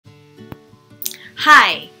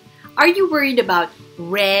Hi! Are you worried about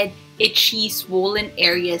red, itchy, swollen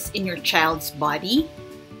areas in your child's body?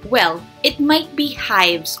 Well, it might be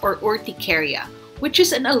hives or urticaria, which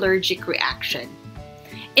is an allergic reaction.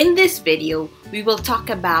 In this video, we will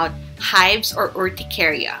talk about hives or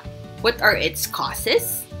urticaria. What are its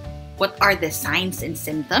causes? What are the signs and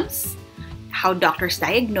symptoms? How doctors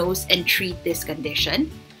diagnose and treat this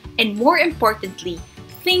condition? And more importantly,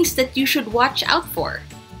 things that you should watch out for.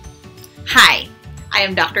 Hi, I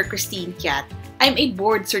am Dr. Kristine Kiat. I'm a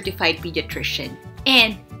board-certified pediatrician,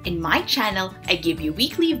 and in my channel, I give you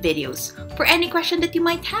weekly videos for any question that you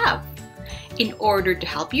might have in order to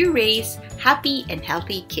help you raise happy and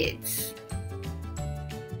healthy kids.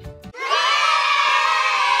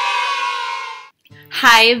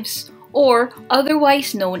 Hives, or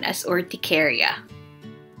otherwise known as urticaria.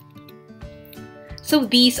 So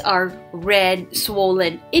these are red,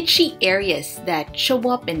 swollen, itchy areas that show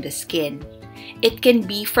up in the skin. It can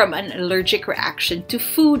be from an allergic reaction to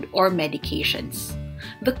food or medications.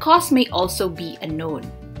 The cause may also be unknown.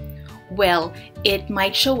 Well, it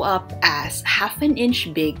might show up as half an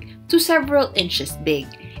inch big to several inches big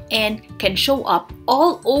and can show up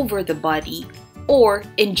all over the body or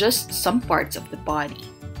in just some parts of the body.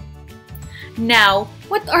 Now,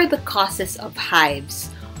 what are the causes of hives?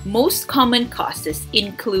 Most common causes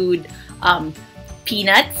include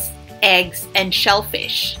peanuts, eggs, and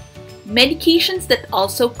shellfish. Medications that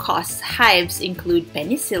also cause hives include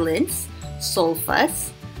penicillins, sulfas,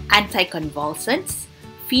 anticonvulsants,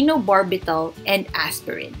 phenobarbital, and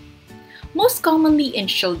aspirin. Most commonly in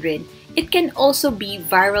children, it can also be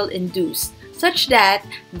viral-induced, such that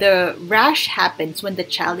the rash happens when the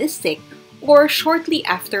child is sick or shortly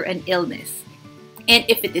after an illness. And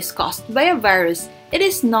if it is caused by a virus, it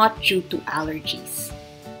is not due to allergies.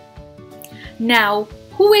 Now,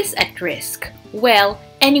 who is at risk? Well,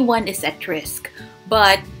 anyone is at risk,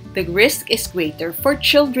 but the risk is greater for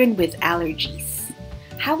children with allergies.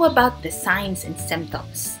 How about the signs and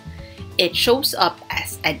symptoms? It shows up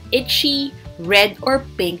as an itchy, red or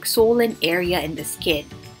pink swollen area in the skin.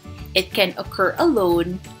 It can occur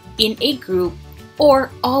alone, in a group, or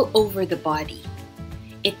all over the body.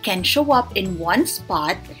 It can show up in one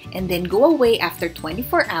spot and then go away after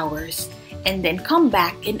 24 hours and then come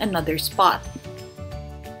back in another spot.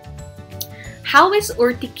 How is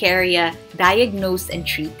urticaria diagnosed and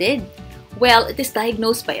treated? Well, it is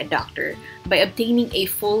diagnosed by a doctor by obtaining a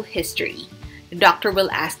full history. The doctor will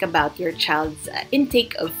ask about your child's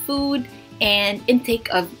intake of food and intake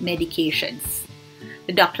of medications.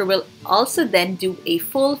 The doctor will also then do a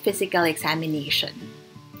full physical examination.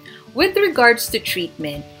 With regards to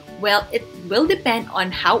treatment, well, it will depend on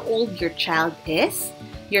how old your child is,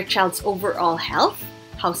 your child's overall health,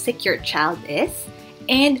 how sick your child is,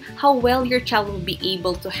 and how well your child will be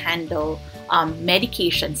able to handle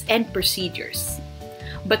medications and procedures.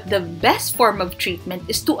 But the best form of treatment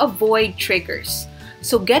is to avoid triggers.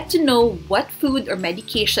 So get to know what food or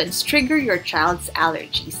medications trigger your child's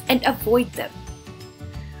allergies and avoid them.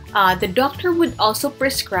 The doctor would also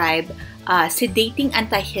prescribe sedating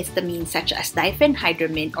antihistamines such as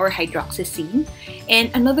diphenhydramine or hydroxyzine, and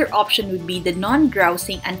another option would be the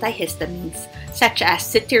non-drowsing antihistamines such as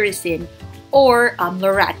cetirizine or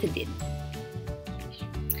loratadine.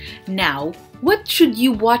 Now, what should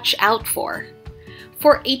you watch out for?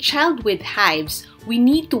 For a child with hives, we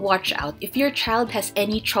need to watch out if your child has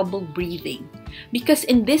any trouble breathing, because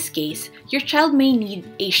in this case, your child may need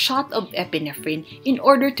a shot of epinephrine in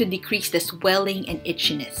order to decrease the swelling and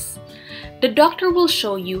itchiness. The doctor will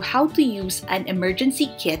show you how to use an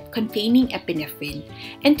emergency kit containing epinephrine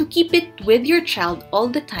and to keep it with your child all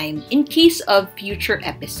the time in case of future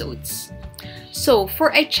episodes. So,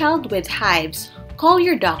 for a child with hives, call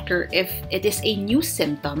your doctor if it is a new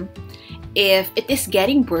symptom, if it is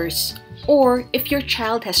getting worse, or if your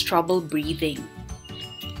child has trouble breathing.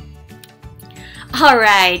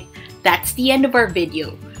 Alright, that's the end of our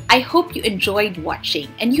video. I hope you enjoyed watching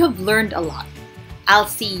and you have learned a lot. I'll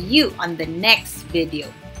see you on the next video.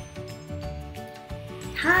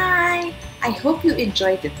 Hi! I hope you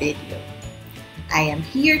enjoyed the video. I am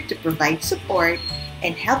here to provide support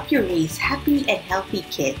and help you raise happy and healthy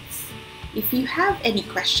kids. If you have any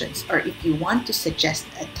questions or if you want to suggest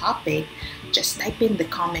a topic, just type in the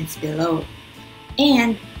comments below.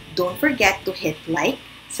 And don't forget to hit like,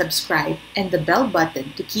 subscribe, and the bell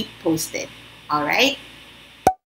button to keep posted. Alright?